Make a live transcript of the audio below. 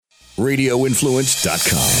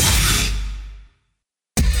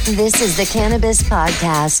radioinfluence.com. This is the Cannabis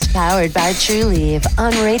Podcast, powered by Trulieve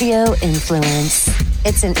on Radio Influence.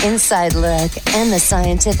 It's an inside look and the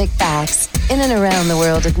scientific facts in and around the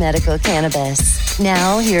world of medical cannabis.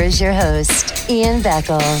 Now, here is your host, Ian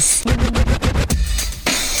Beckles.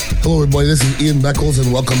 Hello, everybody. This is Ian Beckles,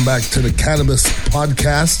 and welcome back to the Cannabis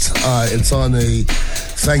Podcast. It's on a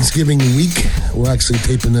Thanksgiving week. We're actually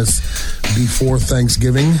taping this before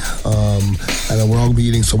Thanksgiving, and we're all going to be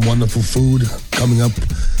eating some wonderful food coming up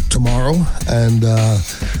tomorrow, and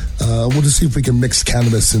we'll just see if we can mix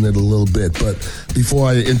cannabis in it a little bit. But before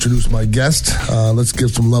I introduce my guest, let's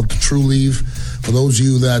give some love to Trulieve. For those of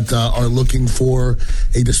you that are looking for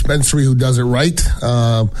a dispensary who does it right,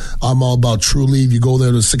 I'm all about Trulieve. You go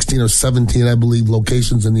there to 16 or 17, I believe,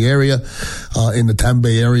 locations in the area, in the Tampa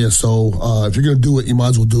Bay area. So if you're going to do it, you might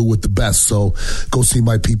as well do it with the best. So go see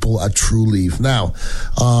my people at Trulieve. Now,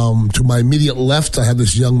 to my immediate left, I have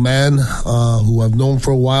this young man who I've known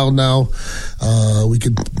for a while now. We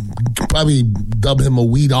could probably dub him a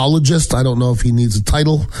weedologist. I don't know if he needs a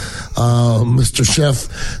title. Mr. Chef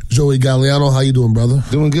Joey Galeano, how you doing, brother?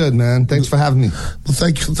 Doing good, man. Thanks for having me. Well,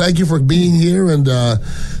 thank you for being here, and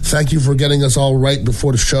thank you for getting us all right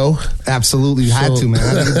before the show. Absolutely, you had to, man.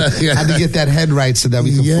 I had to get that head right so that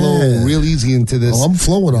we can flow real easy into this. Oh, I'm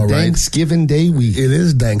flowing all right. Thanksgiving Day week. It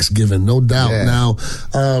is Thanksgiving, no doubt. Yeah. Now,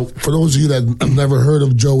 for those of you that have never heard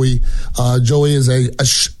of Joey, Joey is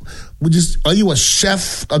are you a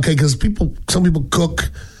chef? Okay, because some people cook.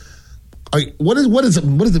 What does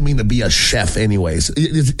it mean to be a chef, anyways?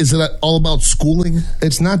 Is it all about schooling?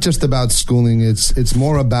 It's not just about schooling. It's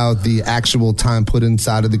more about the actual time put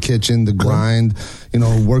inside of the kitchen, the grind. You know,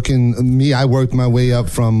 I worked my way up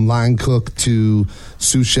from line cook to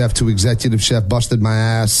sous chef to executive chef. Busted my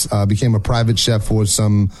ass. Became a private chef for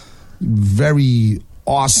some very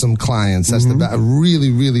awesome clients. That's the really,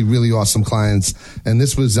 really, really awesome clients. And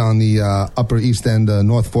this was on the Upper East End,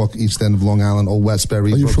 North Fork East End of Long Island, Old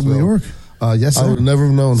Westbury. Are you from New York? Yes, sir. I would never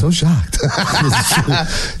have known. So shocked.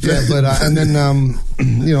 Yeah, but and then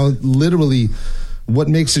literally, what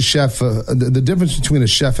makes a chef? The difference between a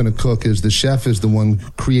chef and a cook is the chef is the one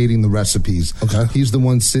creating the recipes. Okay, he's the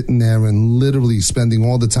one sitting there and literally spending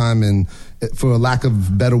all the time in, for a lack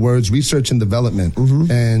of better words, research and development,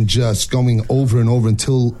 and just going over and over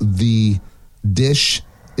until the dish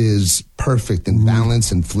is perfect in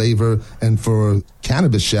balance and flavor. And for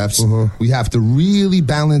cannabis chefs, we have to really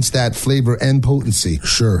balance that flavor and potency.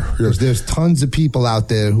 Sure. Because there's tons of people out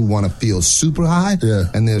there who want to feel super high,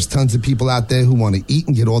 and there's tons of people out there who want to eat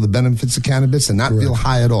and get all the benefits of cannabis and not feel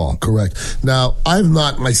high at all. Correct. Now, I've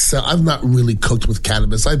not really cooked with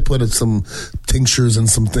cannabis. I put in some tinctures and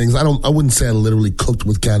some things. I wouldn't say I literally cooked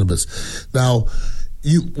with cannabis. Now,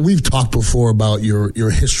 we've talked before about your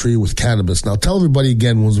history with cannabis. Now, tell everybody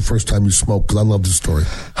again when was the first time you smoked, because I love this story.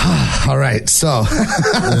 All right, so,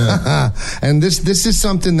 and this is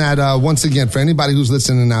something that, once again, for anybody who's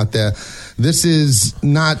listening out there, this is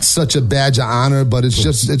not such a badge of honor, but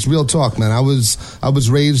it's real talk, man. I was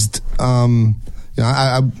raised,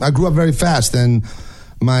 I grew up very fast, and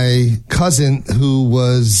my cousin, who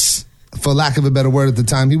was, for lack of a better word at the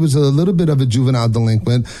time, he was a little bit of a juvenile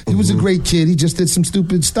delinquent. He was a great kid. He just did some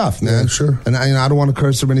stupid stuff, man. Yeah, sure. And I don't want to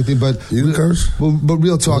curse or anything, but you can curse. But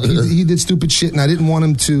real talk, he did stupid shit, and I don't want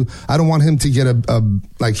him to get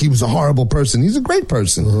like he was a horrible person. He's a great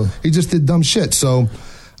person. He just did dumb shit. So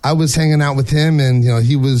I was hanging out with him, and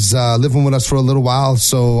he was living with us for a little while.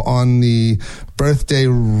 So on the birthday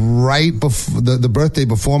right before the birthday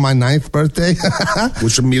before my 9th birthday,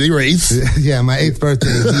 which would be your 8th. Yeah, my 8th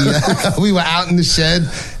birthday. We were out in the shed,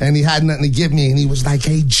 and he had nothing to give me, and he was like,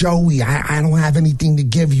 "Hey, Joey, I don't have anything to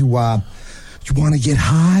give you. You want to get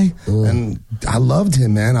high?" And I loved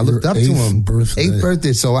him, man. I looked up to him. 8th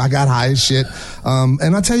birthday, so I got high as shit.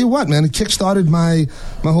 And I'll tell you what, man, it kickstarted my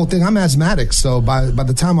whole thing. I'm asthmatic, so by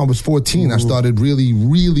the time I was 14, I started really,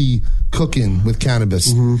 really cooking with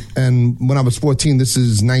cannabis. And when I was 14, this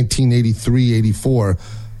is 1983, 84,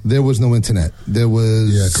 there was no internet. There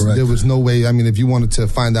was no way. I mean, if you wanted to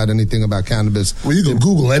find out anything about cannabis, well, you can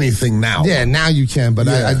Google anything now. Yeah, now you can, but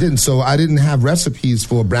I didn't. So I didn't have recipes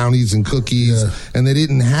for brownies and cookies, and they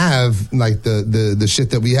didn't have like the shit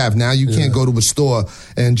that we have now. You can't go to a store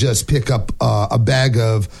and just pick up a bag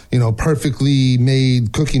of perfectly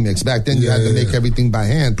made cookie mix. Back then, you had to make everything by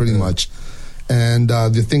hand, pretty much. And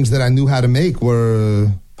the things that I knew how to make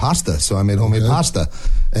were pasta, so I made homemade pasta.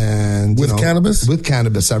 And with cannabis? With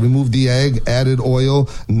cannabis. I removed the egg, added oil,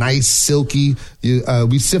 nice, silky.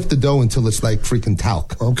 We sift the dough until it's like freaking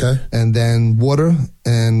talc. Okay. And then water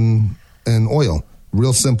and oil.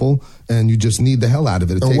 real simple, and you just need the hell out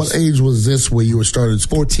of it. And what age was this where you started?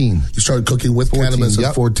 14. You started cooking with 14, cannabis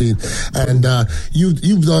at 14. And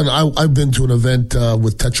you've done, I've been to an event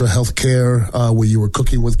with Tetra Healthcare where you were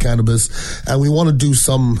cooking with cannabis, and we want to do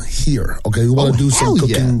some here, okay? We want to do some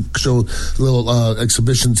cooking show, little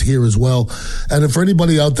exhibitions here as well. And if for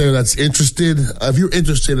anybody out there that's interested, if you're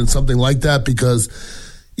interested in something like that, because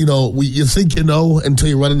you think you know until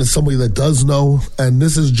you run into somebody that does know, and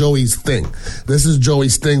this is Joey's thing. This is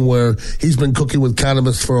Joey's thing where he's been cooking with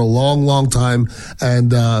cannabis for a long, long time,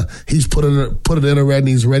 and he's put it in already, and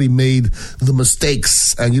he's already made the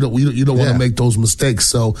mistakes, and you don't want to make those mistakes.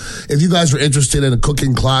 So if you guys are interested in a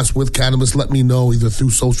cooking class with cannabis, let me know either through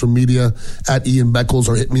social media at Ian Beckles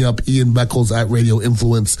or hit me up, Ian Beckles at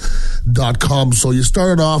radioinfluence.com. So you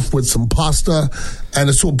started off with some pasta, and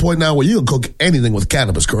it's to a point now where you can cook anything with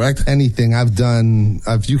cannabis, correct? Anything. I've done,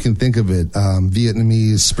 if you can think of it,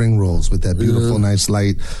 Vietnamese spring rolls with that beautiful, nice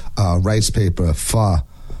light rice paper, pho.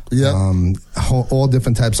 Yeah. All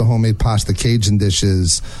different types of homemade pasta, Cajun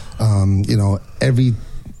dishes, every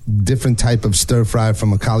different type of stir fry,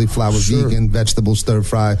 from a cauliflower vegan vegetable stir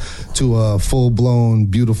fry to a full-blown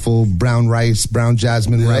beautiful brown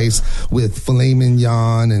jasmine rice with filet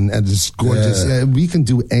mignon and just gorgeous. We can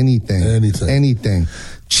do anything.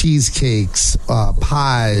 Cheesecakes,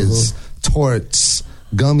 pies, torts,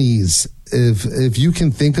 gummies. If you can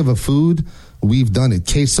think of a food, we've done it.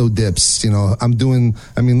 Queso dips,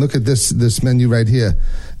 look at this menu right here.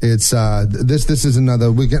 It's this is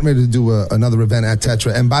another. We're getting ready to do another event at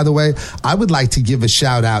Tetra. And by the way, I would like to give a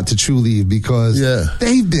shout out to Trulieve because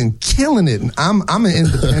they've been killing it. And I'm an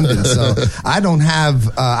independent, so I don't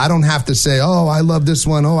have to say, oh, I love this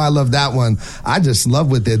one, oh, I love that one. I just love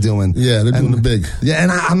what they're doing. Yeah, they're doing the big. Yeah,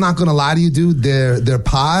 and I'm not gonna lie to you, dude. Their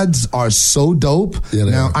pods are so dope. Yeah,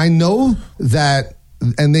 now I know that,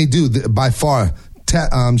 and they do by far.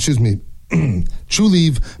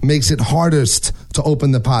 Trulieve makes it hardest to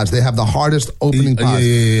open the pods. They have the hardest opening pods.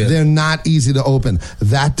 Yeah. They're not easy to open.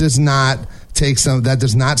 That does not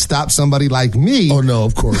stop somebody like me. Oh no,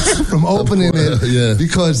 of course. from opening it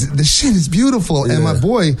because the shit is beautiful. Yeah. And my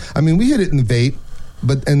boy, we hit it in the vape.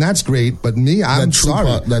 And that's great. But me, I'm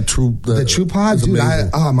sorry. That true pod, dude.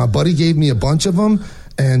 My buddy gave me a bunch of them.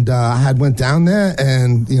 And I went down there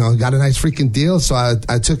and, got a nice freaking deal. So I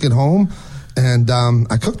took it home and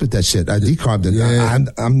I cooked with that shit. I decarbed it. Yeah.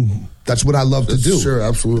 That's what I love to do. Sure,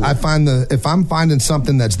 absolutely. I find if I'm finding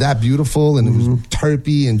something that's that beautiful and it was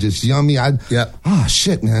terpy and just yummy,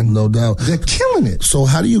 shit, man. No doubt. They're killing it. So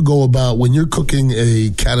how do you go about when you're cooking a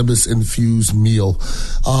cannabis-infused meal?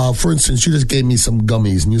 For instance, you just gave me some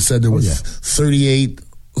gummies and you said there was 38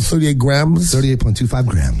 grams? 38.25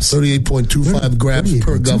 grams. 38.25 grams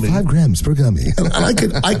per gummy. 25 grams per gummy. And I can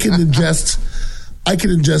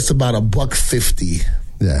ingest about $1.50.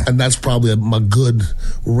 Yeah. And that's probably a good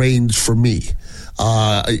range for me.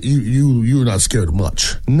 You're not scared of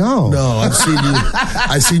much. No, I've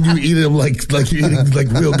seen you eating them like you're eating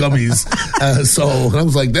like real gummies. So I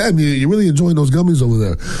was like, damn, you're really enjoying those gummies over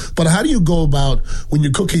there. But how do you go about when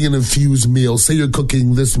you're cooking an infused meal? Say you're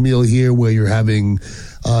cooking this meal here where you're having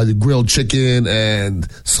the grilled chicken and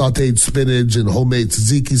sauteed spinach and homemade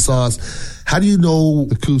tzatziki sauce. How do you know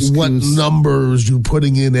what numbers you're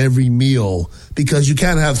putting in every meal? Because you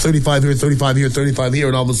can't have 35 here, 35 here, 35 here,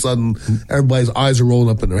 and all of a sudden everybody's eyes are rolling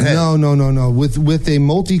up in their head. No. With a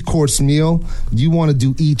multi-course meal, you want to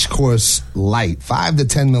do each course light, 5 to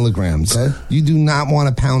 10 milligrams. Okay. You do not want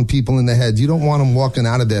to pound people in the head. You don't want them walking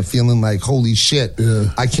out of there feeling like, holy shit,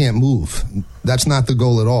 I can't move. That's not the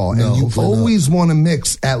goal at all. And you always want to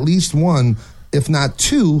mix at least one, if not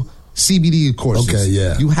two, CBD courses. Okay,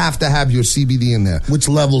 yeah. You have to have your CBD in there. Which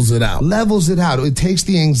levels it out. It takes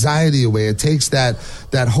the anxiety away. It takes that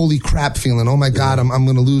holy crap feeling. Oh my God, I'm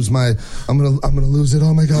going to lose I'm going to lose it.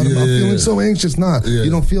 Oh my God, I'm feeling so anxious. You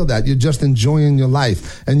don't feel that. You're just enjoying your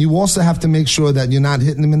life. And you also have to make sure that you're not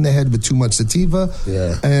hitting them in the head with too much sativa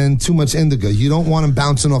and too much indica. You don't want them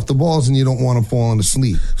bouncing off the walls and you don't want them falling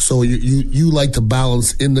asleep. So you like to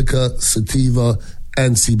balance indica, sativa,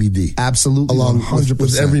 and CBD. Absolutely. Along 100%.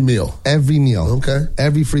 With every meal. Every meal. Okay.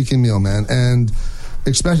 Every freaking meal, man. And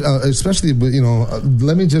especially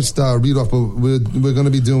let me just read off. We're going to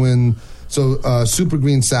be doing super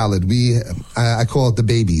green salad. I call it the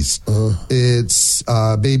babies. It's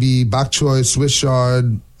baby bok choy, Swiss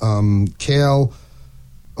chard, kale,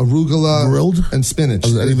 arugula, grilled, and spinach.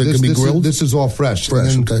 Can be grilled? This is all fresh.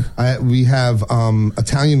 Okay. We have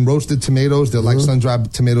Italian roasted tomatoes. They're like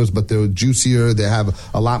sun-dried tomatoes, but they're juicier. They have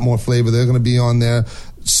a lot more flavor. They're going to be on there.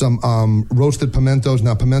 Some roasted pimentos.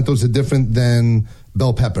 Now, pimentos are different than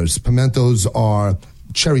bell peppers. Pimentos are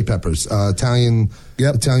cherry peppers. Italian. You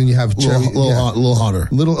have cherry. A little hotter.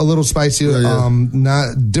 A little spicier.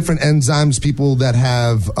 Not different enzymes. People that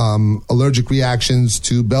have allergic reactions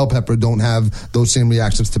to bell pepper don't have those same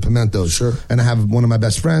reactions to pimentos. Sure. And I have one of my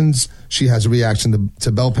best friends. She has a reaction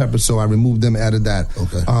to bell pepper, so I removed them, added that.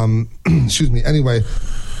 Okay. Excuse me. Anyway.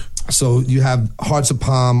 So you have hearts of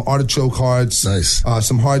palm, artichoke hearts, nice.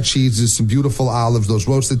 Some hard cheeses, some beautiful olives, those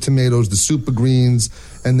roasted tomatoes, the super greens,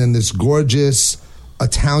 and then this gorgeous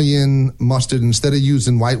Italian mustard. Instead of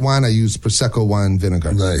using white wine, I use Prosecco wine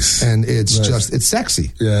vinegar. Nice. And it's it's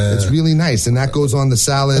sexy. Yeah. It's really nice. And that goes on the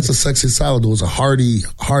salad. That's a sexy salad. It was a hearty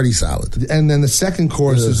salad. And then the second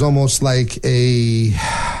course is almost like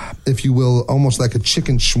if you will, almost like a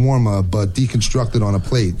chicken shawarma, but deconstructed on a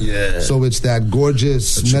plate. Yeah. So it's that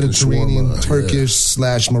gorgeous Mediterranean, shawarma, Turkish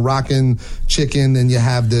 / Moroccan chicken. Then you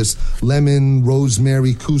have this lemon,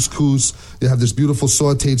 rosemary, couscous. You have this beautiful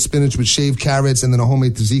sauteed spinach with shaved carrots, and then a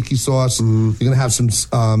homemade tzatziki sauce. You're gonna have some.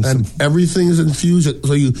 And everything is infused.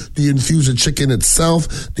 So do you infuse the chicken itself?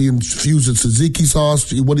 Do you infuse the tzatziki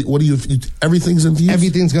sauce? What do you? Everything's infused.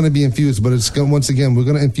 Everything's gonna be infused, but it's once again we're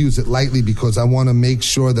gonna infuse it lightly because I want to make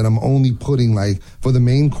sure that I'm only putting for the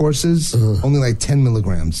main courses only 10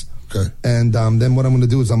 milligrams. Okay. And then what I'm going to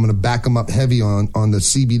do is I'm going to back them up heavy on the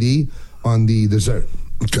CBD on the dessert.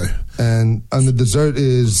 Okay. And on the dessert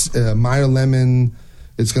is Meyer lemon.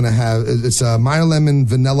 It's Meyer lemon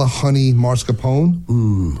vanilla honey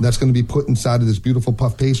mascarpone. That's going to be put inside of this beautiful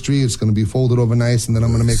puff pastry. It's going to be folded over nice, and then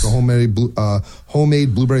I'm going to make a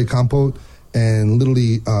homemade blueberry compote and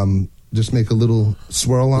literally just make a little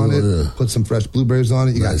swirl on it, put some fresh blueberries on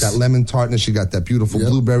it. You got that lemon tartness, you got that beautiful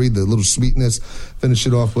blueberry, the little sweetness. Finish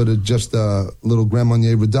it off with just a little Grand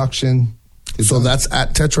Marnier reduction. So that's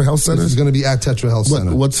at Tetra Health Center? This is going to be at Tetra Health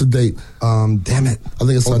Center. What's the date? Damn it. I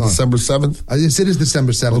think it's December 7th. Yes, it is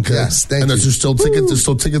December 7th. Okay. Yes, thank you. And there's still tickets? There's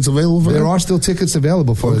still tickets available for There are still tickets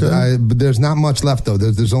available for it. But there's not much left, though.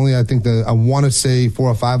 There's only, I think, I want to say 4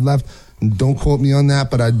 or 5 left. Don't quote me on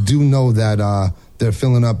that, but I do know that they're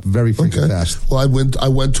filling up very freaking fast. Well, I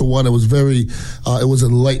went to one. It was it was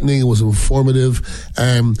enlightening. It was informative.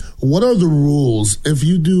 What are the rules if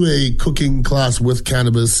you do a cooking class with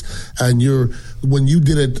cannabis and when you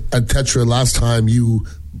did it at Tetra last time, you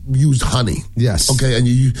used honey? Yes. Okay, and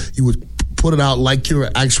you would put it out like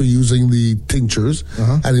you're actually using the tinctures,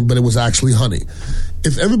 but it was actually honey.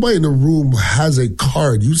 If everybody in the room has a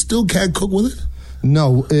card, you still can't cook with it?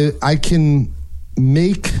 No, I can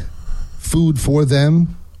make food for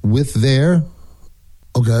them with their.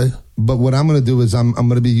 Okay. But what I'm going to do is I'm going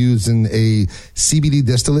to be using a CBD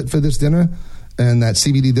distillate for this dinner, and that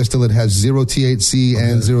CBD distillate has 0 THC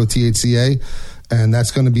and 0 THCA, and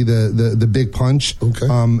that's going to be the big punch. Okay.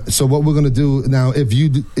 So what we're going to do now, if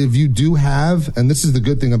you do have, and this is the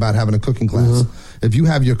good thing about having a cooking class, if you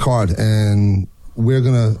have your card, and we're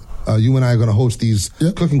going to. You and I are going to host these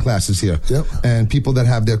cooking classes here. Yep. And people that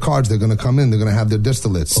have their cards, they're going to come in, they're going to have their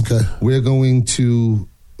distillates. Okay. We're going to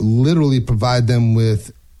literally provide them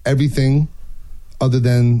with everything other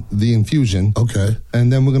than the infusion. Okay.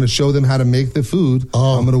 And then we're going to show them how to make the food.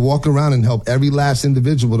 I'm going to walk around and help every last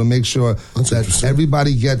individual to make sure that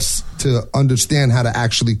everybody gets to understand how to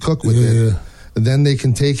actually cook with it. Then they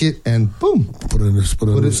can take it and boom, put it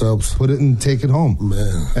themselves. Put it and take it home.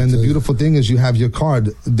 Man, and the beautiful thing is you have your card.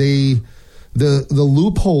 The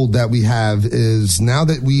loophole that we have is now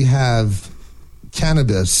that we have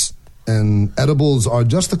cannabis and edibles are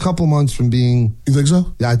just a couple months from being. You think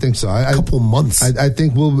so? Yeah, I think so. A couple months. I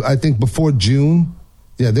think before June.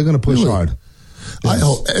 Yeah, they're going to push hard. Yes. I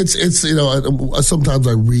hope it's sometimes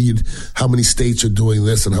I read how many states are doing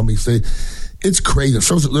this and how many states. It's crazy.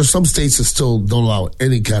 There's some states that still don't allow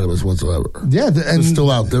any cannabis whatsoever. Yeah, they're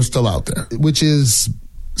still out there, which is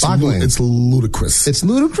boggling. It's ludicrous. It's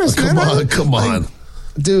ludicrous. Come on.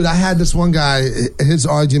 Dude, I had this one guy. His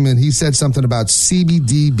argument. He said something about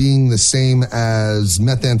CBD being the same as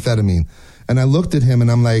methamphetamine, and I looked at him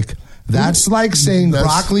and I'm like, that's like saying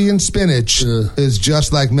broccoli and spinach is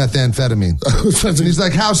just like methamphetamine. And he's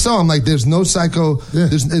like, how so? I'm like, there's no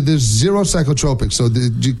there's zero psychotropic, so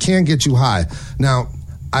you can't get you high. Now,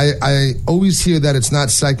 I always hear that it's not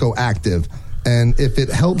psychoactive. And if it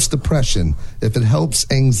helps depression, if it helps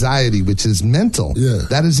anxiety, which is mental,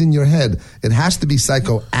 that is in your head, it has to be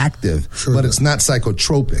psychoactive, but it's not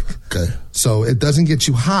psychotropic. Okay. So it doesn't get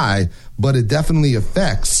you high, but it definitely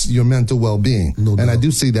affects your mental well-being. No doubt. And I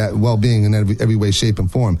do see that well-being in every way, shape,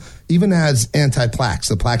 and form. Even as anti-plaques,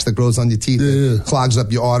 the plaques that grows on your teeth, clogs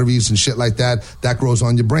up your arteries and shit like that, that grows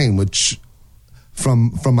on your brain, which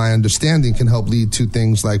from my understanding, can help lead to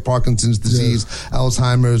things like Parkinson's disease,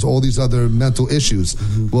 Alzheimer's, all these other mental issues.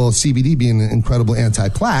 Well, CBD being an incredible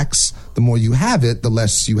anti-plaques, the more you have it, the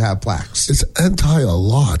less you have plaques. It's anti a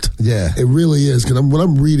lot. Yeah. It really is. Because when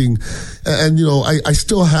I'm reading, and you know, I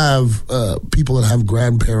still have people that have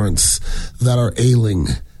grandparents that are ailing.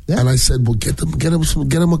 Yeah. And I said, well, get them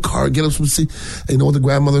a car, get them some seed. And you know what the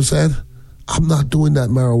grandmother said? I'm not doing that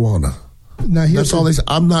marijuana. Now, that's all they say.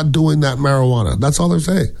 I'm not doing that marijuana. That's all they're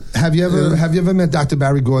saying. Have you ever met Dr.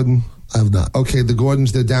 Barry Gordon? I have not. Okay, the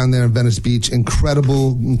Gordons, they're down there in Venice Beach.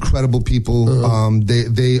 Incredible people.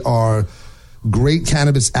 They are great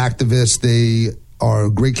cannabis activists. They are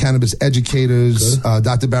great cannabis educators.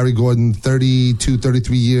 Dr. Barry Gordon, 32,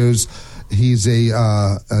 33 years. He's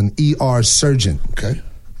an ER surgeon. Okay.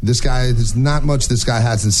 This guy, there's not much this guy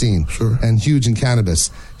hasn't seen. Sure. And huge in cannabis.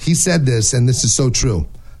 He said this, and this is so true.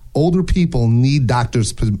 Older people need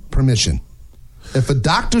doctors' permission. If a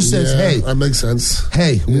doctor says, hey, that makes sense.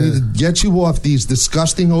 Hey, we need to get you off these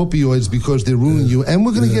disgusting opioids because they're ruining you, and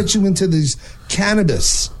we're going to get you into these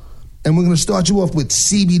cannabis, and we're going to start you off with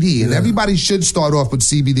CBD. And everybody should start off with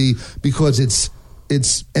CBD because it's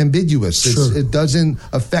ambiguous. Sure. It doesn't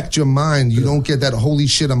affect your mind. You don't get that holy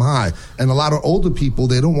shit, I'm high. And a lot of older people,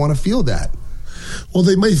 they don't want to feel that. Well,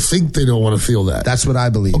 they may think they don't want to feel that. That's what I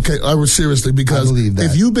believe. Okay, seriously, because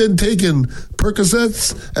if you've been taking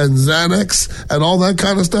Percocets and Xanax and all that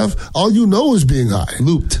kind of stuff, all you know is being high.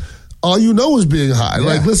 Looped. All you know is being high. Yeah.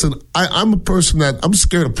 Like, listen, I'm a person that I'm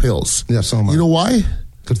scared of pills. Yeah, so am I. You know why?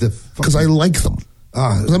 Because I like them.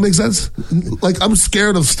 Does that make sense? Like, I'm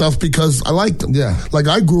scared of stuff because I like them. Yeah. Like,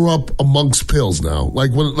 I grew up amongst pills now.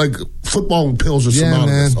 Like, football and pills are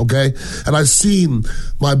synonymous, okay? And I've seen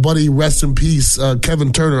my buddy, rest in peace,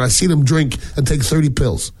 Kevin Turner, I seen him drink and take 30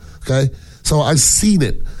 pills, okay? So I've seen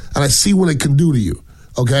it, and I see what it can do to you,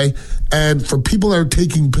 okay? And for people that are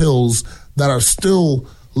taking pills that are still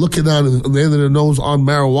looking down at the end of their nose on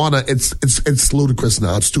marijuana, it's ludicrous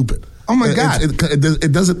now. It's stupid. Oh my God!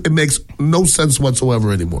 It makes no sense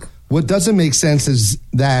whatsoever anymore. What doesn't make sense is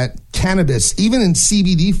that cannabis, even in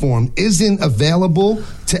CBD form, isn't available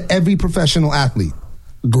to every professional athlete.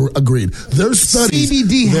 Agreed. There's studies.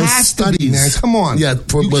 CBD has to be, man. Come on. Yeah,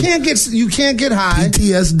 you can't get high.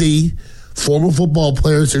 PTSD. Former football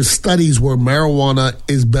players, there's studies where marijuana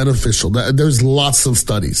is beneficial. There's lots of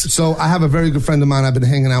studies. So I have a very good friend of mine I've been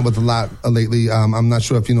hanging out with a lot lately. I'm not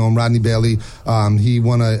sure if you know him, Rodney Bailey. He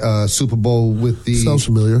won a Super Bowl with the... Sounds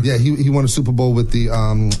familiar. Yeah, he won a Super Bowl with the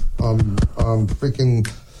freaking...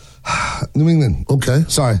 New England. Okay.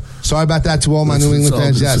 Sorry about that to all my New England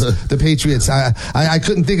fans. Yes, the Patriots. I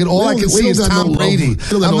couldn't think of all I could see is Tom Brady. You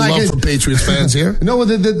don't got no love for Patriots fans here. No,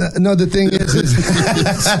 the thing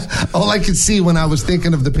is all I could see when I was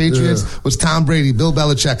thinking of the Patriots was Tom Brady, Bill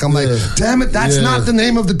Belichick. I'm like, damn it, that's not the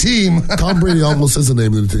name of the team. Tom Brady almost is the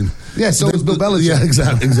name of the team. Yeah, so is Bill Belichick. Yeah,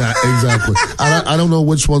 exactly. I don't know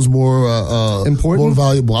which one's more important, more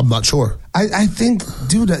valuable. I'm not sure. I think,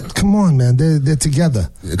 dude, come on, man. They're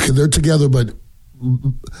together. They're together, but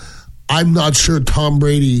I'm not sure Tom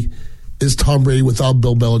Brady is Tom Brady without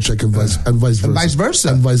Bill Belichick and vice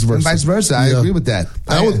versa. I agree with that.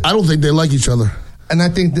 I don't think they like each other. And I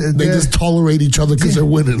think they just tolerate each other because they're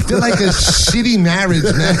winning. They're like a shitty marriage,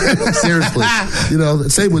 man. Seriously. You know,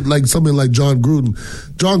 same with like something like John Gruden.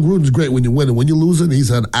 John Gruden's great when you win, and when you lose it, he's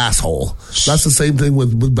an asshole. That's the same thing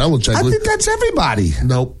with Belichick. I think that's everybody.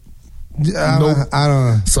 Nope. I don't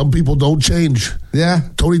know. Some people don't change. Yeah.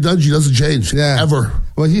 Tony Dungy doesn't change. Yeah. Ever.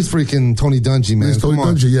 Well, he's freaking Tony Dungy, man. He's Tony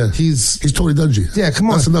Dungy, yeah. He's Tony Dungy. Yeah, come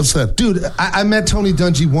on. That's enough said. Dude, I met Tony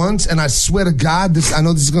Dungy once, and I swear to God, I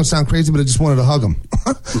know this is going to sound crazy, but I just wanted to hug him.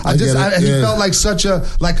 He felt like such a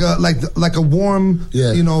warm,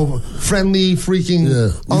 you know, friendly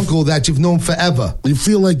freaking uncle that you've known forever. You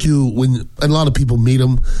feel like and a lot of people meet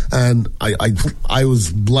him, and I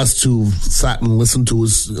was blessed to have sat and listened to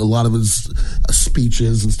a lot of his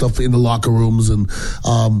speeches and stuff in the locker rooms, and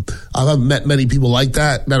I've met many people like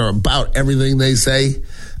that are about everything they say.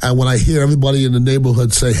 And when I hear everybody in the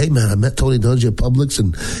neighborhood say, hey man, I met Tony Dungy at Publix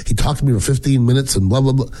and he talked to me for 15 minutes and blah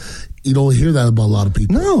blah blah, you don't hear that about a lot of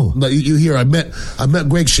people. No, you hear I met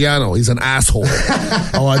Greg Schiano, he's an asshole.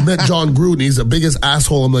 I met John Gruden, he's the biggest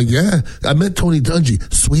asshole. I'm like, yeah, I met Tony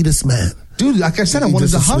Dungy, sweetest man. Dude, like I said, I wanted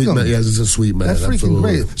to hug him. Yeah, he's a sweet man. That's freaking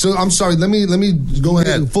great. So I'm sorry. Let me go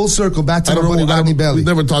ahead. Full circle back to Rodney Bailey. We've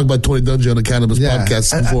never talked about Tony Dungy on the Cannabis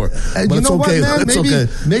podcast before, but it's okay. It's okay.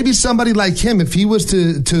 Maybe somebody like him, if he was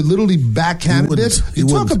to literally back cannabis, he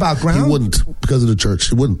talk about ground. He wouldn't because of the church.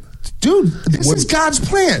 He wouldn't. Dude, this is God's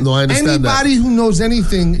plant. No, I understand Anybody who knows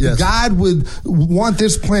anything, Yes. God would want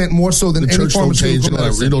this plant more so than The any church don't change. pharmaceutical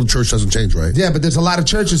medicine. You know, the church doesn't change, right? Yeah, but there's a lot of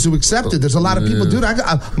churches who accept it. There's a lot of people. Dude, I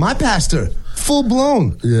got my pastor, full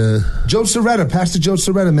blown. Yeah. Joe Soretta, Pastor Joe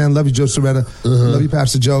Soretta, man. Love you, Joe Soretta. Love you,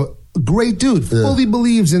 Pastor Joe. Great dude. Fully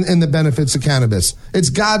believes in the benefits of cannabis. It's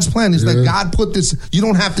God's plan. He's like, God put this, you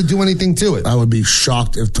don't have to do anything to it. I would be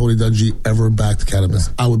shocked if Tony Dungy ever backed cannabis.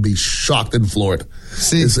 I would be shocked and floored.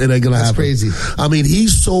 See, it ain't gonna that's happen. crazy. I mean,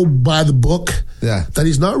 he's so by the book that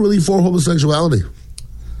he's not really for homosexuality.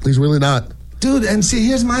 He's really not. Dude, and see,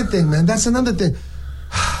 here's my thing, man. That's another thing.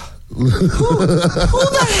 Who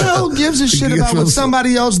the hell gives a shit about what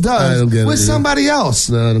somebody else does with somebody else?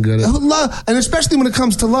 No, I don't get it. Love, and especially when it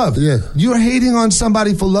comes to love. Yeah. You're hating on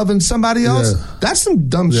somebody for loving somebody else? Yeah. That's some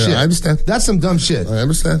dumb shit. I understand. That's some dumb shit. I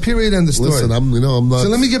understand. Period, end of story. Listen, I'm not. So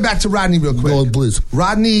let me get back to Rodney real quick. Go on, please.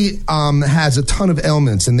 Rodney has a ton of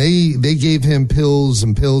ailments, and they gave him pills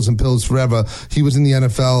and pills and pills forever. He was in the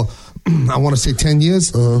NFL, I want to say 10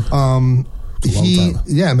 years. Long time.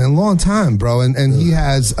 Yeah, man, long time, bro. And he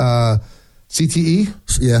has CTE.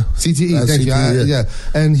 Yeah, CTE. Thank you. Yeah,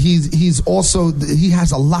 and he's also he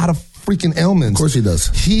has a lot of freaking ailments. Of course he does.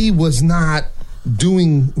 He was not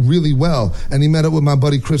doing really well, and he met up with my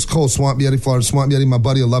buddy Chris Cole, Swamp Yeti, Florida Swamp Yeti. My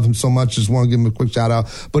buddy, I love him so much. Just want to give him a quick shout out.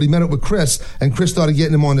 But he met up with Chris, and Chris started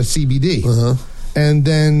getting him on the CBD. And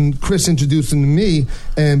then Chris introduced him to me,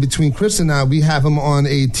 and between Chris and I, we have him on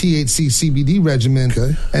a THC CBD regimen,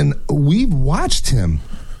 and we've watched him.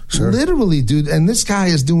 Sure. Literally, dude, and this guy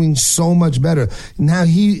is doing so much better. Now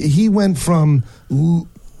he went from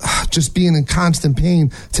just being in constant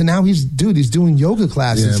pain to now he's doing yoga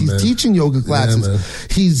classes. He's teaching yoga classes.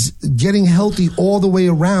 He's getting healthy all the way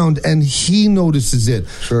around, and he notices it.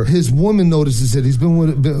 Sure. His woman notices it. He's been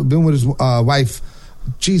with his wife,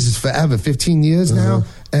 Jesus, forever, 15 years now,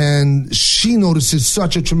 and she notices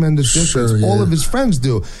such a tremendous difference. Sure, all of his friends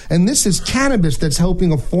do. And this is cannabis that's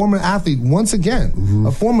helping a former athlete, once again,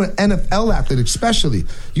 a former NFL athlete especially.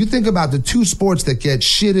 You think about the two sports that get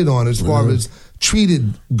shitted on as far as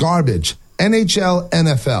treated garbage, NHL,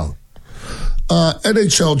 NFL.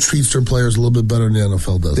 NHL treats their players a little bit better than the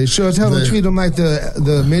NFL does. They sure as hell don't treat them like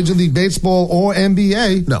the Major League Baseball or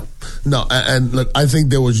NBA. No, and look, I think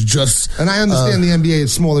there was just... And I understand the NBA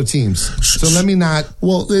is smaller teams, so let me not...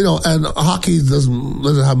 Well, and hockey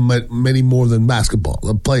doesn't have many more than basketball,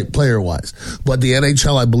 player-wise. But the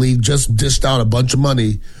NHL, I believe, just dished out a bunch of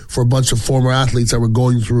money for a bunch of former athletes that were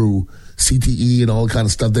going through CTE and all that kind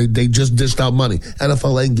of stuff. They just dished out money.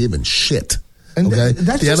 NFL ain't giving shit. And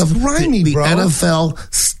that's just grimy, bro. The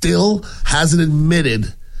NFL still hasn't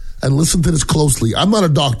admitted, and listen to this closely, I'm not a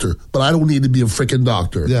doctor, but I don't need to be a freaking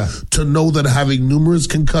doctor to know that having numerous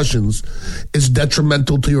concussions is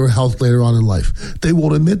detrimental to your health later on in life. They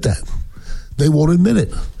won't admit that. They won't admit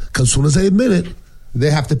it. Because as soon as they admit it, they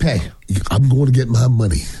have to pay. I'm going to get my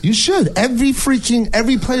money. You should. Every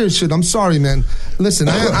player should. I'm sorry, man. Listen,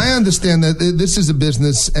 I understand that this is a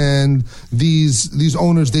business, and these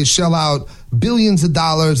owners, they shell out billions of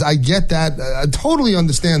dollars. I get that. I totally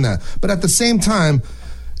understand that. But at the same time,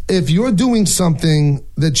 if you're doing something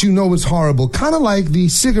that you know is horrible, kind of like the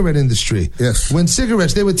cigarette industry. Yes. When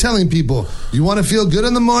cigarettes, they were telling people, you want to feel good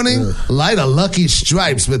in the morning? Light a Lucky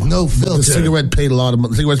Stripes with no filter. The cigarettes paid a lot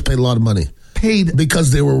of money.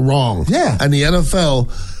 Because they were wrong. Yeah. And the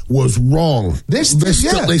NFL was wrong. They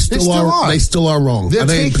still are wrong. They're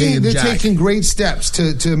taking great steps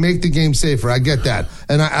to make the game safer. I get that.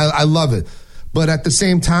 And I love it. But at the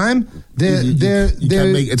same time,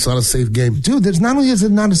 it's not a safe game. Dude, not only is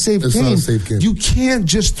it not a safe game, not a safe game. You can't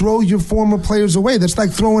just throw your former players away. That's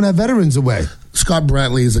like throwing our veterans away. Scott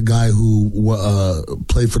Brantley is a guy who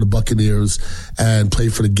played for the Buccaneers and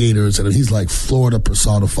played for the Gators, and he's like Florida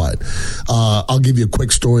personified. I'll give you a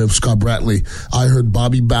quick story of Scott Brantley. I heard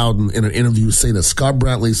Bobby Bowden in an interview say that Scott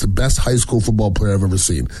Brantley is the best high school football player I've ever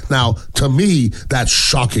seen. Now, to me, that's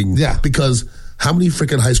shocking. Yeah. Because how many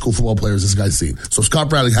freaking high school football players this guy's seen? So Scott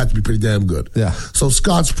Brantley had to be pretty damn good. Yeah. So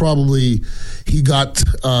Scott's he got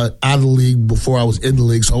out of the league before I was in the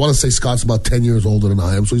league. So I want to say Scott's about 10 years older than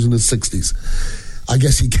I am. So he's in his 60s. I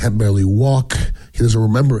guess he can't barely walk. He doesn't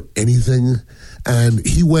remember anything. And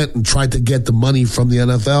he went and tried to get the money from the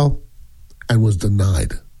NFL and was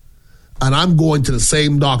denied. And I'm going to the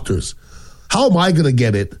same doctors. How am I going to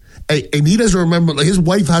get it? And he doesn't remember. His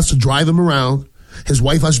wife has to drive him around. His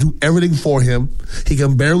wife has to do everything for him. He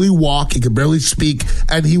can barely walk. He can barely speak.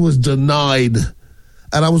 And he was denied.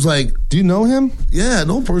 And I was like, do you know him? Yeah,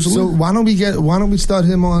 no personally. So why don't we start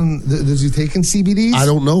him on? Is he taking CBDs? I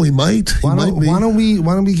don't know. He might. Why don't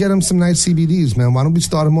we get him some nice CBDs, man? Why don't we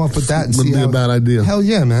start him off with that? Wouldn't be a bad idea. Hell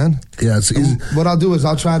yeah, man. Yeah. What I'll do is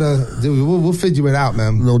I'll try to. We'll figure it out,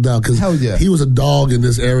 man. No doubt. Because he was a dog in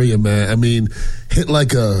this area, man. I mean, hit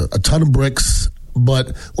like a ton of bricks.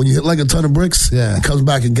 But when you hit like a ton of bricks, it comes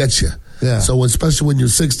back and gets you. Yeah. So especially when you're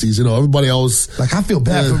 60s, everybody always I feel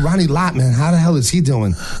bad for Ronnie Lott, man. How the hell is he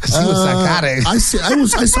doing? Because he was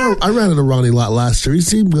psychotic. I ran into Ronnie Lott last year. He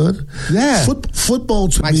seemed good. Yeah. Football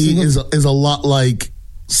to me is a lot like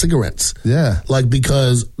cigarettes. Yeah. Like,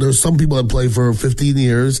 because there's some people that play for 15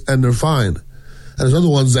 years and they're fine, and there's other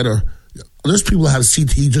ones that are. There's people that have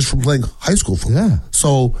CTE just from playing high school football. Yeah.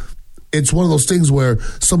 So it's one of those things where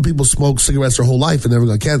some people smoke cigarettes their whole life and never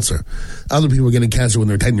got cancer. Other people are getting cancer when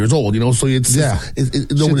they're 10 years old, So it's it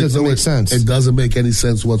doesn't make sense. It doesn't make any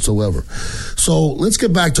sense whatsoever. So let's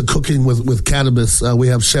get back to cooking with cannabis. We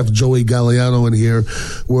have Chef Joey Galeano in here.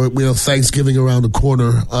 We have Thanksgiving around the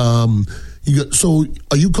corner. So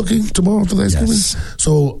are you cooking tomorrow for Thanksgiving? Yes.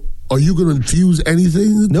 So are you going to infuse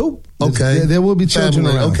anything? Nope. Okay. There will be children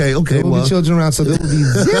around. Okay. There will be children around, so there will be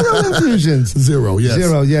 0 infusions. 0, yes.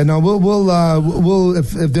 0, yeah. No, we'll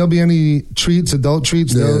if there'll be any treats, adult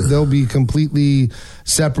treats, they'll be completely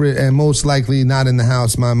separate and most likely not in the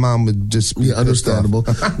house. My mom would just be understandable.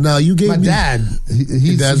 Now you gave my dad.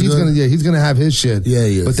 He's gonna have his shit. Yeah,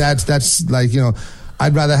 he is. But that's like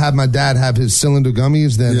I'd rather have my dad have his cylinder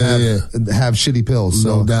gummies than have shitty pills.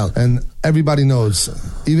 So, no doubt. And everybody knows,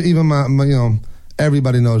 even my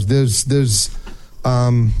everybody knows. There's that's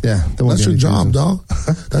your job, dog.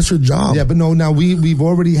 That's your job. Yeah, but no. Now we've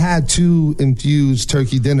already had 2 infused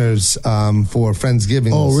turkey dinners for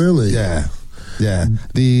Friendsgiving. Oh, really? Yeah.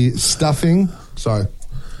 The stuffing,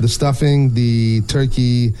 the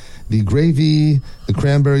turkey, the gravy, the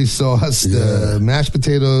cranberry sauce, the mashed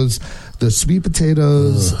potatoes, the sweet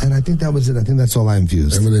potatoes, and I think that was it. I think that's all I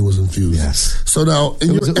infused. Everything was infused. Yes. So now,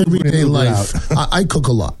 in your everyday life, I cook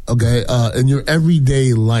a lot, okay? In your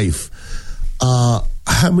everyday life,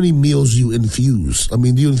 how many meals do you infuse? I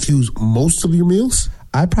mean, do you infuse most of your meals?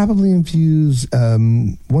 I probably infuse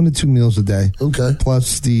 1 to 2 meals a day. Okay.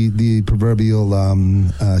 Plus the proverbial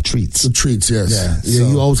treats. The treats, yes. Yeah. So,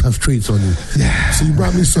 you always have treats on you. Yeah. So you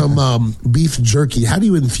brought me some beef jerky. How do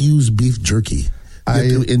you infuse beef jerky?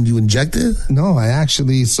 And you inject it? No, I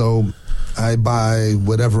buy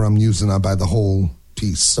whatever I'm using. I buy the whole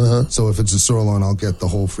piece. Uh-huh. So if it's a sirloin, I'll get the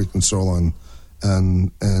whole freaking sirloin,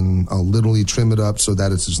 and I'll literally trim it up so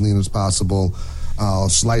that it's as lean as possible. I'll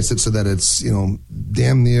slice it so that it's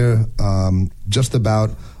damn near just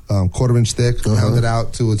about 1/4 inch thick. Uh-huh. Pound it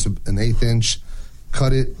out till it's an 1/8 inch.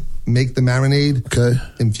 Cut it. Make the marinade. Okay.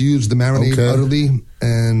 Infuse the marinade utterly,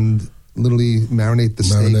 and literally marinate the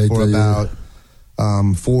steak for about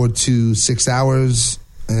 4 to 6 hours,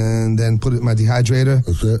 and then put it in my dehydrator,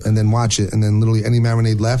 and then watch it. And then literally any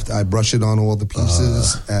marinade left, I brush it on all the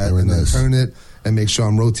pieces, and then turn it and make sure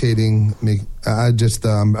I'm rotating. I'm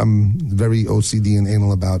very OCD and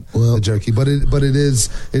anal about the jerky, but it's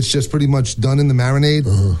just pretty much done in the marinade,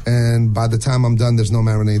 and by the time I'm done, there's no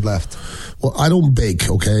marinade left. Well, I don't bake,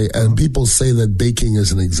 okay? And people say that baking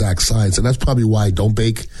is an exact science, and that's probably why I don't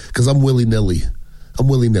bake, because I'm willy-nilly.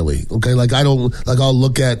 Okay? I'll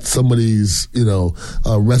look at somebody's,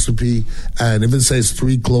 recipe, and if it says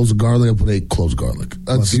 3 cloves of garlic, I put 8 cloves of garlic.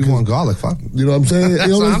 If you want garlic, fuck. You know what I'm saying?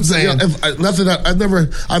 That's what I'm saying.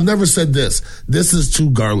 I've never said this. This is too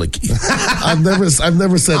garlicky. I've never said I'm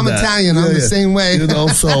that. Italian. I'm the same way.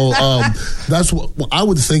 So that's what I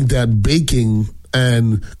would think, that baking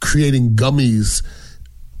and creating gummies,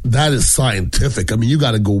 that is scientific. I mean, you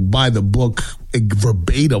got to go by the book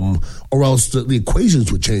verbatim, or else the equations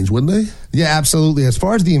would change, wouldn't they? Yeah, absolutely. As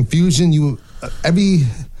far as the infusion,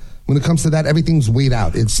 when it comes to that, everything's weighed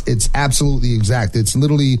out. It's absolutely exact. It's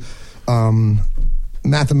literally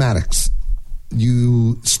mathematics.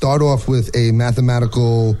 You start off with a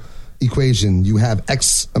mathematical equation. You have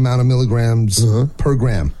X amount of milligrams per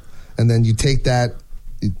gram, and then you take that,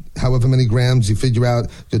 however many grams, you figure out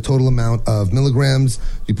the total amount of milligrams,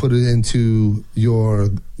 you put it into your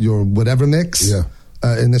whatever mix. Yeah.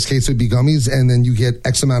 In this case, it would be gummies, and then you get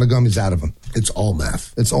X amount of gummies out of them. It's all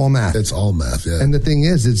math. It's all math, yeah. And the thing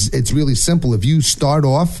is, it's really simple. If you start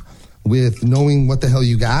off with knowing what the hell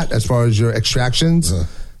you got as far as your extractions,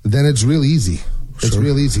 then it's real easy. It's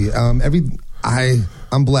real easy.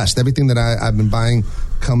 I'm blessed. Everything that I've been buying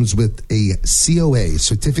comes with a COA,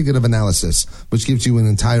 Certificate of Analysis, which gives you an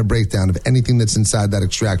entire breakdown of anything that's inside that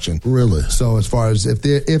extraction. Really? So as far as if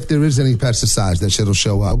there is any pesticides, that shit will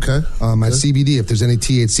show up. Okay. My CBD, if there's any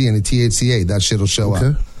THC, any THCA, that shit will show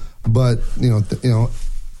up. But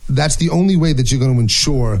that's the only way that you're going to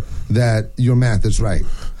ensure that your math is right.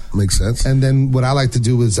 Makes sense. And then what I like to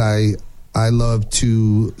do is I love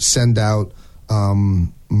to send out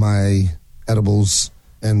my edibles,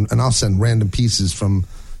 and I'll send random pieces from,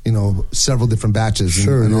 several different batches.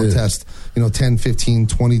 And I'll test, 10, 15,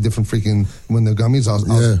 20 different freaking, when they're gummies, I'll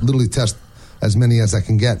literally test as many as I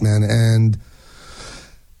can get, man. And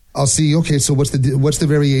I'll see, okay, so what's the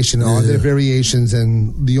variation? Are there variations?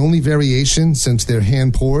 And the only variation, since they're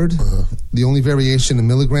hand poured, the only variation in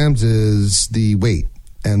milligrams is the weight.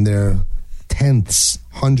 And they're tenths,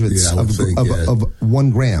 hundredths of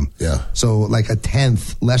 1 gram. Yeah. So like a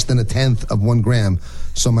tenth, less than a tenth of 1 gram.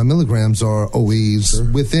 So my milligrams are always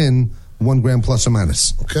within 1 gram plus or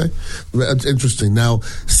minus. Okay. That's interesting. Now,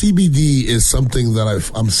 CBD is something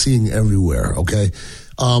that I'm seeing everywhere, okay?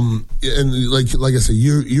 And like I said,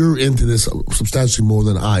 you're into this substantially more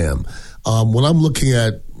than I am. When I'm looking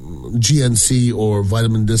at GNC or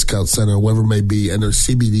Vitamin Discount Center, whatever it may be, and there's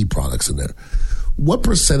CBD products in there, what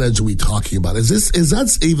percentage are we talking about? Is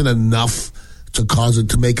that even enough to cause it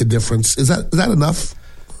to make a difference? Is that enough?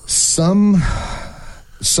 Some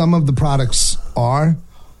of the products are,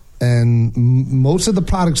 and most of the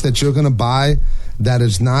products that you're going to buy that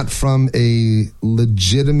is not from a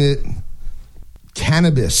legitimate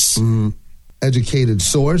cannabis educated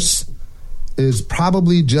source is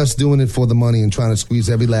probably just doing it for the money and trying to squeeze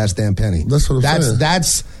every last damn penny. That's what I'm saying.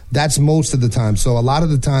 That's most of the time. So a lot of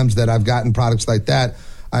the times that I've gotten products like that,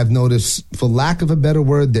 I've noticed, for lack of a better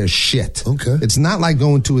word, they're shit. Okay. It's not like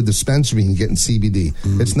going to a dispensary and getting CBD.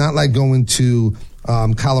 It's not like going to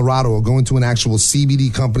Colorado or going to an actual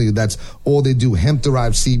CBD company that's all they do,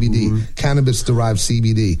 hemp-derived CBD, cannabis-derived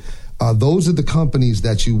CBD. Those are the companies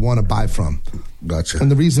that you want to buy from. Gotcha. And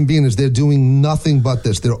the reason being is they're doing nothing but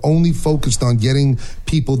this. They're only focused on getting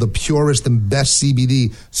people the purest and best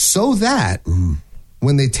CBD so that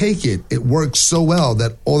when they take it, it works so well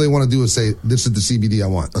that all they want to do is say, this is the CBD I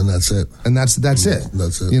want. And that's it. And that's it. That's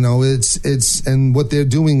it. It's and what they're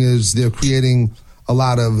doing is they're creating a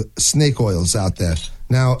lot of snake oils out there.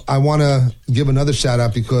 Now, I want to give another shout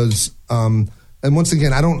out because, and once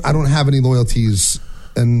again, I don't have any loyalties,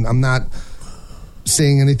 and I'm not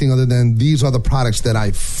saying anything other than these are the products that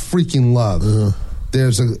I freaking love.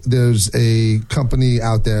 There's a company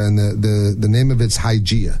out there, and the name of it's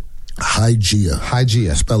Hygieia.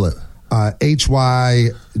 Hygieia. Spell it.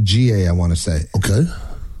 Hyga, I want to say. Okay.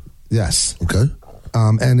 Yes. Okay.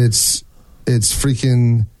 And it's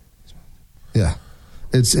freaking, yeah.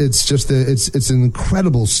 It's an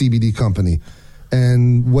incredible CBD company,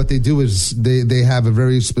 and what they do is they have a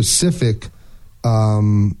very specific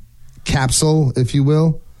capsule, if you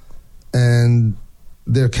will, and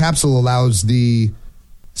their capsule allows the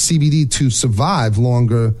CBD to survive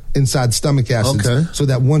longer inside stomach acids, so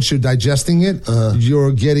that once you're digesting it,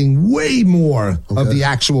 you're getting way more of the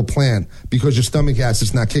actual plant because your stomach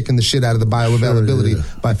acid's not kicking the shit out of the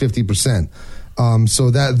bioavailability by 50%. So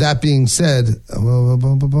that being said,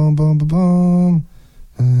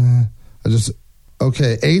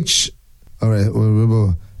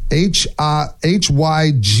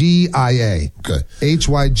 Hygia. Okay.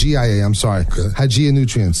 Hygia. I'm sorry. Okay. Hygia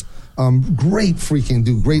Nutrients. Great freaking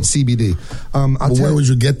dude. Great CBD. Where would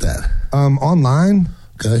you get that? Online.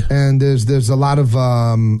 Okay. And there's a lot of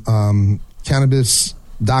cannabis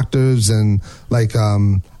doctors and like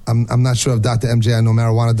I'm not sure if Dr. MJ, I know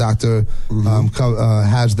Marijuana Doctor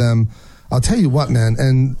has them. I'll tell you what, man.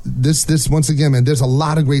 And this once again, man. There's a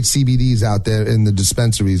lot of great CBDs out there in the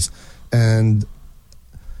dispensaries, and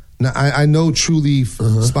now I know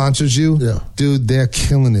Trulieve sponsors you, dude. They're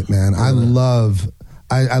killing it, man. I love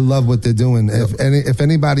what they're doing. If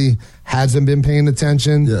anybody hasn't been paying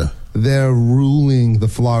attention, they're ruling the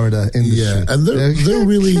Florida industry. Yeah, and they're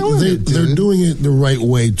really they're doing it the right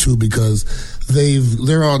way too, because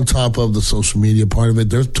they're on top of the social media part of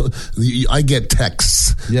it. I get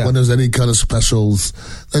texts when there's any kind of specials.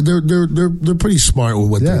 And they're pretty smart with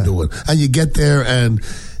what they're doing. And you get there and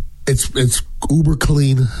it's uber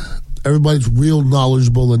clean. Everybody's real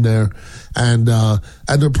knowledgeable in there, and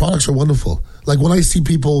their products are wonderful. Like when I see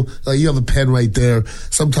people, like you have a pen right there.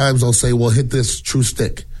 Sometimes I'll say, "Well, hit this True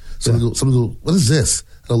Stick." So somebody go, "What is this?"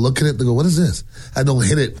 And I'll look at it. They go, "What is this?" And they'll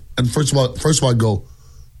hit it. And first of all, I go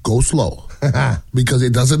slow, because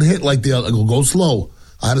it doesn't hit like the other. I go slow.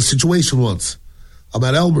 I had a situation once. I'm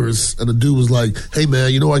at Elmer's, and the dude was like, "Hey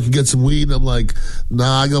man, you know I can get some weed." And I'm like,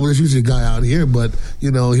 "Nah, there's usually a guy out here, but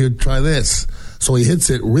here, try this." So he hits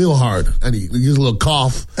it real hard, and he gives a little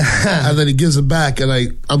cough, and then he gives it back, and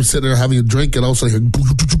I'm sitting there having a drink, and also I hear,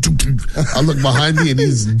 I look behind me, and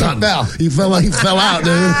he's done. He fell out,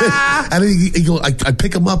 dude. And then he goes, I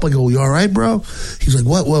pick him up, I go, "You all right, bro?" He's like,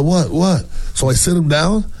 what? So I sit him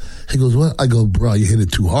down. He goes, "What?" I go, "Bro, you hit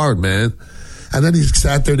it too hard, man." And then he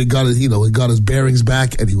sat there and he got his bearings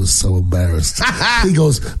back, and he was so embarrassed. He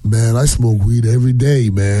goes, "Man, I smoke weed every day,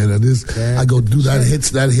 man." And I go, "Dude, that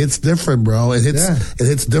hits different, bro. It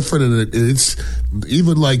hits different, and it's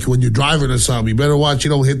even like when you're driving or something. You better watch you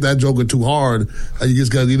don't hit that joker too hard. And you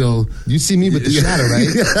just got, You see me with the shadow,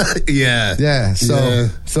 right? Yeah.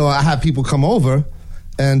 So I have people come over,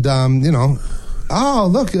 and oh,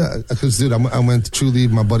 look, because, dude, I went to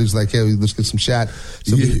Trulieve. My buddy's like, "Hey, let's get some shat."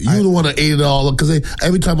 So you don't want to eat it all, because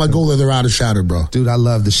every time I go there, they're out of shatter, bro. Dude, I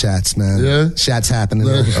love the shats, man. Yeah? Shats happening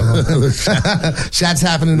Shats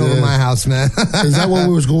happening over my house, man. Is that what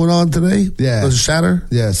was going on today? Yeah. Was it shatter?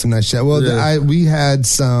 Yeah, some nice shat. Well, we had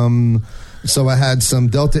some, so I had some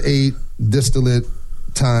Delta 8 distillate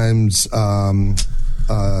times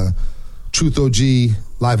Truth OG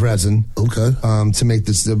live resin. Okay. To make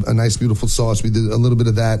this a nice, beautiful sauce. We did a little bit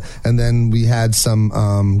of that, and then we had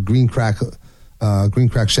some green crack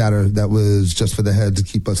shatter that was just for the head to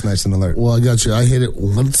keep us nice and alert. Well, I got you. I hit it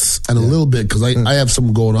once and a little bit, because I have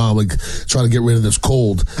something going on, like trying to get rid of this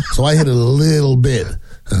cold. So I hit it a little bit.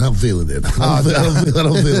 And I'm feeling it. I'm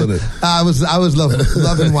feeling it. I was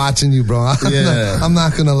loving watching you, bro. I'm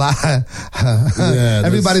not gonna lie.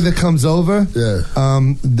 Everybody that comes over,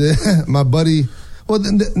 my buddy. Well,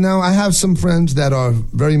 now I have some friends that are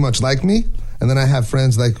very much like me, and then I have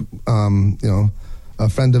friends like, a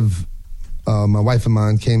friend of my wife and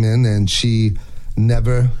mine came in, and she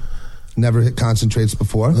never hit concentrates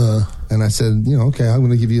before, and I said, okay, I'm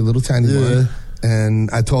going to give you a little tiny one. And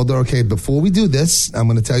I told her, okay, before we do this, I'm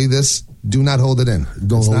going to tell you this: do not hold it in.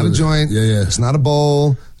 It's not a joint. It's not a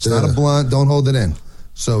bowl. It's not a blunt. Don't hold it in.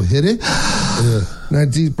 So hit it. Now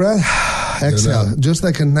deep breath. Exhale. Just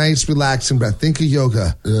like a nice, relaxing breath. Think of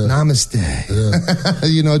yoga. Namaste.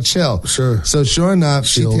 Chill. Sure. So sure enough,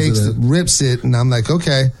 she rips it, and I'm like,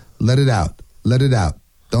 okay, let it out. Let it out.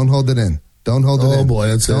 Don't hold it in. Don't hold it in. Oh, boy,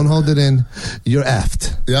 that's it. Don't hold it in. You're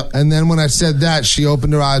effed. Yep. And then when I said that, she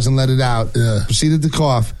opened her eyes and let it out. Yeah. Proceeded to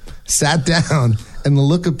cough, sat down, and the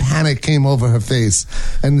look of panic came over her face.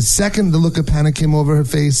 And the second the look of panic came over her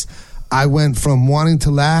face, I went from wanting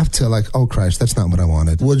to laugh to like, oh, Christ, that's not what I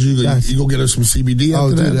wanted. What'd you go get her some CBD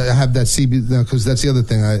after that? Oh, dude, I have that CBD, because that's the other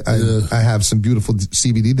thing. I have some beautiful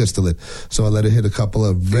CBD distillate. So I let her hit a couple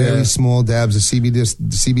of very small dabs of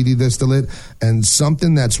CBD distillate, and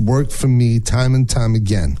something that's worked for me time and time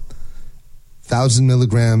again. 1,000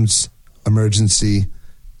 milligrams emergency.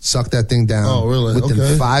 Suck that thing down. Oh, really?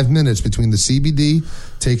 Within 5 minutes between the CBD,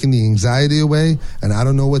 taking the anxiety away, and I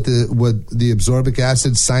don't know what the absorbic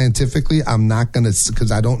acid scientifically, I'm not going to,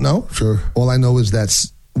 because I don't know. Sure. All I know is that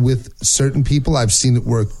with certain people, I've seen it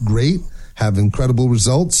work great, have incredible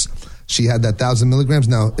results. She had that 1,000 milligrams.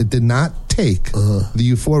 Now, it did not take the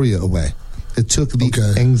euphoria away. It took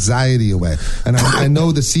the anxiety away. And I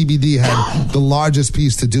know the CBD had the largest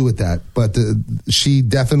piece to do with that, but she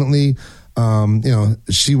definitely...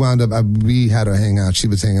 she wound up, we had her hang out. She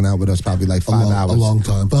was hanging out with us probably like 5 hours. A long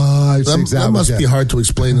time. 5, 6 hours. That must be hard to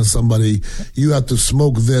explain to somebody. You have to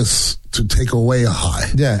smoke this to take away a high.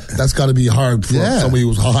 Yeah. That's got to be hard for somebody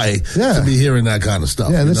who's high to be hearing that kind of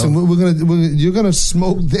stuff. Yeah, listen, you're going to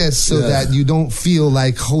smoke this so that you don't feel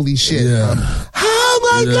like, holy shit. Yeah. Oh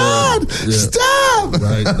my God, stop.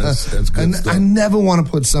 Right, that's good and stuff. I never want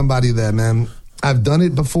to put somebody there, man. I've done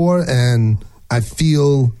it before, and I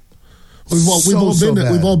feel... We've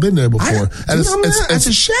all been there before. As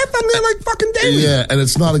a chef, I'm there like fucking daily. Yeah, and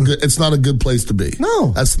it's not a good place to be.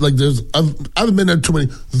 No, that's like I haven't been there too many.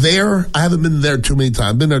 I haven't been there too many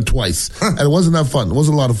times. Been there twice, and it wasn't that fun. It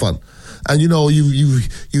wasn't a lot of fun. And you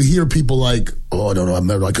hear people like, oh, I don't know, I've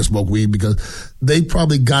never I can smoke weed, because they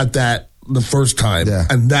probably got that the first time,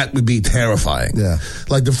 and that would be terrifying. Yeah,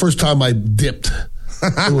 like the first time I dipped.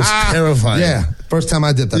 It was terrifying. Yeah, first time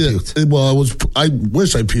I dipped, I puked. Well, I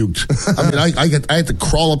wish I puked. I mean, I had to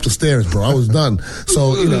crawl up the stairs, bro. I was done.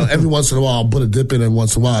 So every once in a while I'll put a dip in, and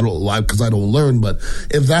once in a while I don't lie because I don't learn. But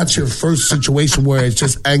if that's your first situation where it's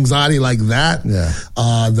just anxiety like that,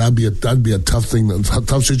 that'd be a tough thing, a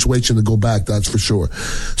tough situation to go back. That's for sure.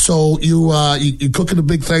 So you cooking a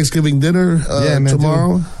big Thanksgiving dinner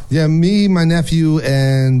tomorrow? Dude. Yeah, me, my nephew,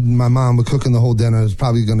 and my mom were cooking the whole dinner. It's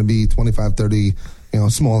probably going to be 25, 30.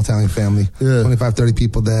 Small Italian family. 25, 25, 30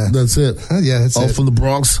 people there. That's it. Yeah, that's all it. from the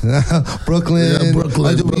Bronx? Brooklyn. Yeah,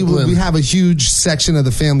 Brooklyn. We have a huge section of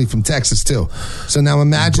the family from Texas, too. So now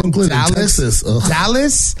imagine Brooklyn Dallas. Texas.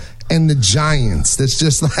 Dallas and the Giants. That's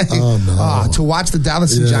just like, to watch the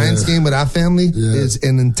Dallas and Giants game with our family is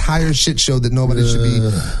an entire shit show that nobody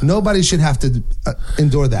should have to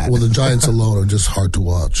endure that. Well, the Giants alone are just hard to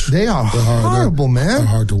watch. They're horrible, man. They're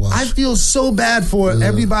hard to watch. I feel so bad for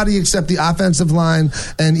everybody except the offensive line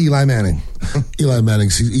and Eli Manning. Eli Manning,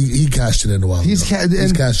 he cashed it in a while. He's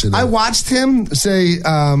cashed it in. I watched him say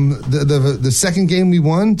the second game we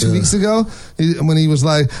won 2 weeks ago when he was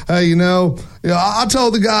like, hey, I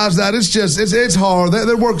told the guys that it's hard.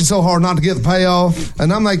 They're working so hard not to get the payoff.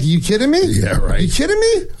 And I'm like, you kidding me? Yeah, right. You kidding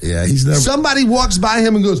me? Yeah, he's never. Somebody walks by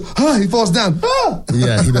him and goes, he falls down.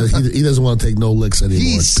 Yeah, he doesn't want to take no licks anymore.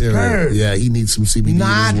 He's scared. Yeah, he needs some CBD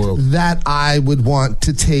not in his world. That I would want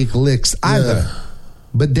to take licks either. Yeah.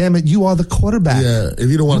 But damn it, you are the quarterback. Yeah, if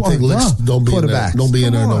you don't want to take licks, don't be in there. Don't be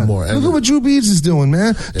in there no more. Look at what Drew Brees is doing,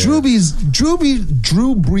 man. Yeah. Drew Brees.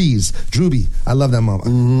 I love that mama.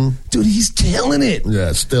 Mm-hmm. Dude, he's killing it.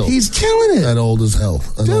 Yeah, still. He's killing it. And old as hell.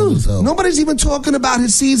 Nobody's even talking about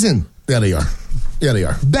his season. Yeah, they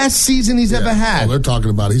are. Best season he's ever had. Oh, they're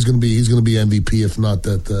talking about it. He's gonna be MVP, if not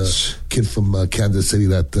that kid from Kansas City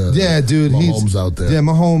that dude, Mahomes out there. Yeah,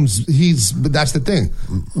 Mahomes. But that's the thing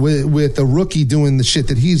with a rookie doing the shit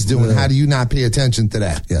that he's doing. How do you not pay attention to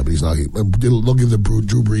that? Yeah, but he's not. Look at the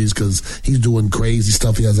Drew Brees because he's doing crazy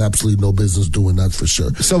stuff. He has absolutely no business doing that for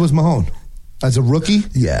sure. So is Mahomes. As a rookie?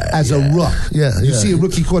 Yeah. As a rook. Yeah. You see a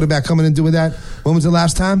rookie quarterback coming and doing that? When was the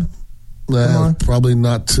last time? Come on. Probably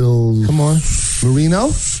not till... Come on.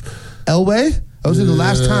 Marino? Elway? Those are the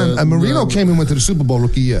last time. Marino came and went to the Super Bowl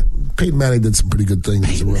rookie year. Peyton Manning did some pretty good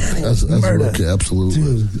things as a rookie. Absolutely.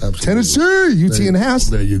 Dude, absolutely. Tennessee, UT in the house.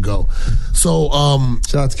 There you go. So,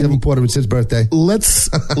 shout out to Kevin Porter. It's his birthday. Let's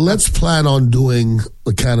plan on doing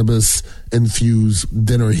the cannabis infused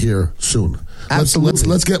dinner here soon. Absolutely.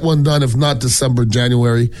 Let's get one done. If not December,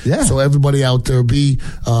 January. Yeah. So everybody out there, keep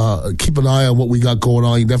an eye on what we got going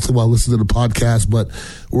on. You definitely want to listen to the podcast, but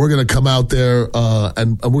we're going to come out there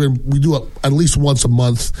and we do it at least once a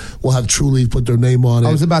month. We'll have Trulieve put their name on it.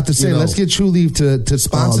 I was about to say, let's get Trulieve to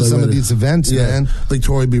sponsor some of these events, man.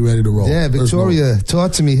 Victoria, be ready to roll. Yeah, Victoria,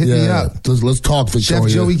 talk to me. Hit me up. Let's talk, Victoria.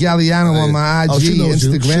 Chef Joey Galeano on my IG,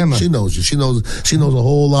 Instagram. She knows you. She knows a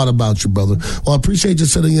whole lot about you, brother. Well, I appreciate you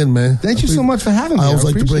sitting in, man. Thank you so much for having me. I always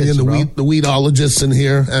like to bring in the weedologists in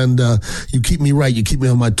here, and you keep me right. You keep me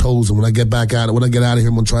on my toes. And when I get out of here,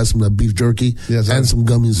 I'm going to try some of that beef jerky and some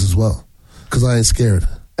gummies as well, because I ain't scared.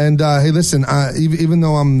 And hey, listen, even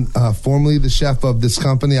though I'm formerly the chef of this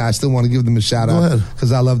company, I still want to give them a shout out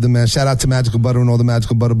because I love them, man. Shout out to Magical Butter and all the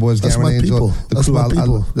Magical Butter boys. That's my people. That's my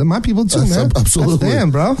people. They're my people too, man. Absolutely. That's them,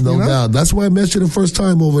 bro. No doubt. That's why I met you the first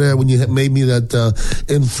time over there when you made me that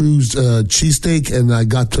infused cheesesteak, and I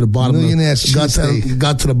got to the bottom.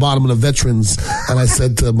 Got to the bottom of the veterans, and I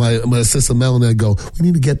said to my assistant Melanie, I go, we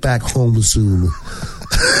need to get back home soon.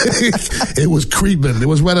 It was creeping. It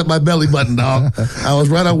was right at my belly button, dog. I was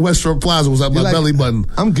right on Western Plaza. It was at my belly button.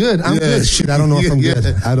 I'm good. I'm good. Shit, I don't know if I'm good.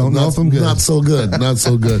 I don't know if I'm good. Not so good. Not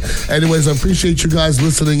so good. Anyways, I appreciate you guys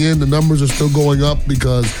listening in. The numbers are still going up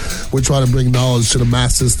because we're trying to bring knowledge to the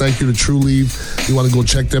masses. Thank you to Trulieve. You want to go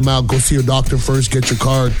check them out. Go see your doctor first. Get your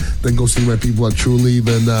card. Then go see my people at Trulieve.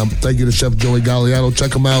 And thank you to Chef Joey Galeano.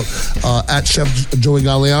 Check him out at Chef Joey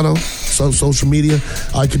Galeano. Social media.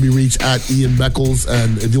 I can be reached at Ian Beckles.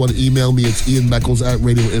 And if you want to email me, it's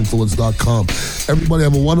ianbeckles@radioinfluence.com. Everybody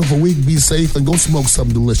have a wonderful week. Be safe and go smoke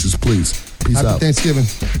something delicious, please. Peace out. Happy Thanksgiving.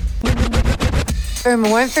 For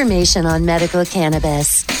more information on medical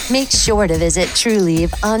cannabis, make sure to visit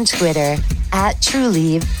Trulieve on Twitter at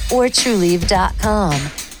Trulieve or Trulieve.com.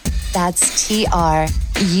 That's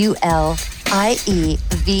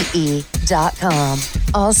TRULIEVE.com.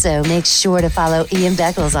 Also, make sure to follow Ian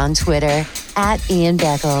Beckles on Twitter at Ian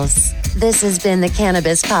Beckles. This has been the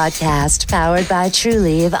Cannabis Podcast, powered by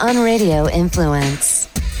Trulieve on Radio Influence.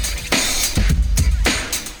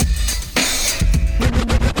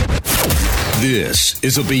 This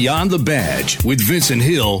is a Beyond the Badge with Vincent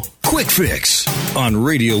Hill Quick Fix on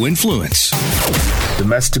Radio Influence.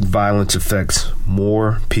 Domestic violence affects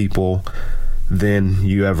more people than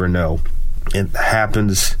you ever know. It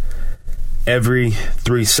happens every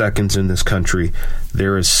 3 seconds in this country.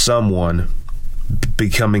 There is someone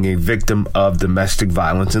becoming a victim of domestic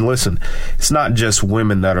violence. And listen, it's not just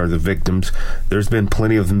women that are the victims. There's been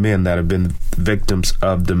plenty of men that have been victims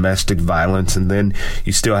of domestic violence. And then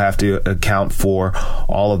you still have to account for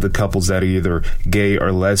all of the couples that are either gay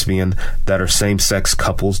or lesbian, that are same-sex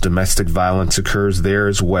couples. Domestic violence occurs there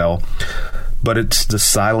as well. but it's the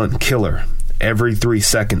silent killer. Every 3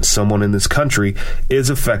 seconds, someone in this country is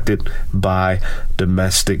affected by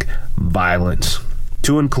domestic violence,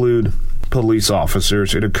 to include police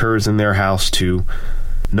officers. It occurs in their house too.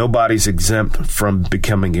 Nobody's exempt from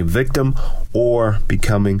becoming a victim or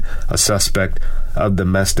becoming a suspect of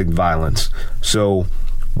domestic violence. So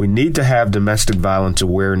we need to have domestic violence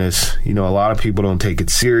awareness. You know, a lot of people don't take it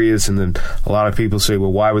serious, and then a lot of people say,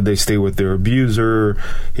 well, why would they stay with their abuser?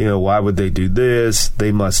 You know, why would they do this?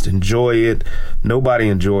 They must enjoy it. Nobody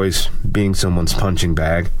enjoys being someone's punching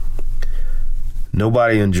bag.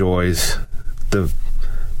 Nobody enjoys the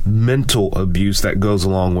mental abuse that goes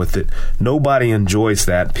along with it. Nobody enjoys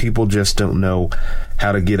that. People just don't know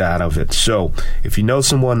how to get out of it. So if you know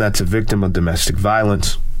someone that's a victim of domestic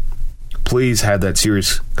violence, please have that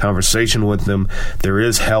serious conversation with them. There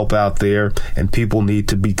is help out there, and people need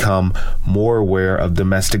to become more aware of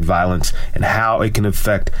domestic violence and how it can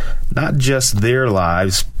affect not just their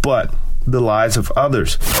lives, but the lives of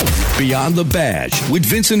others. Beyond the Badge with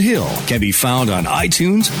Vincent Hill can be found on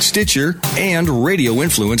iTunes, Stitcher, and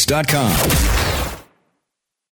RadioInfluence.com.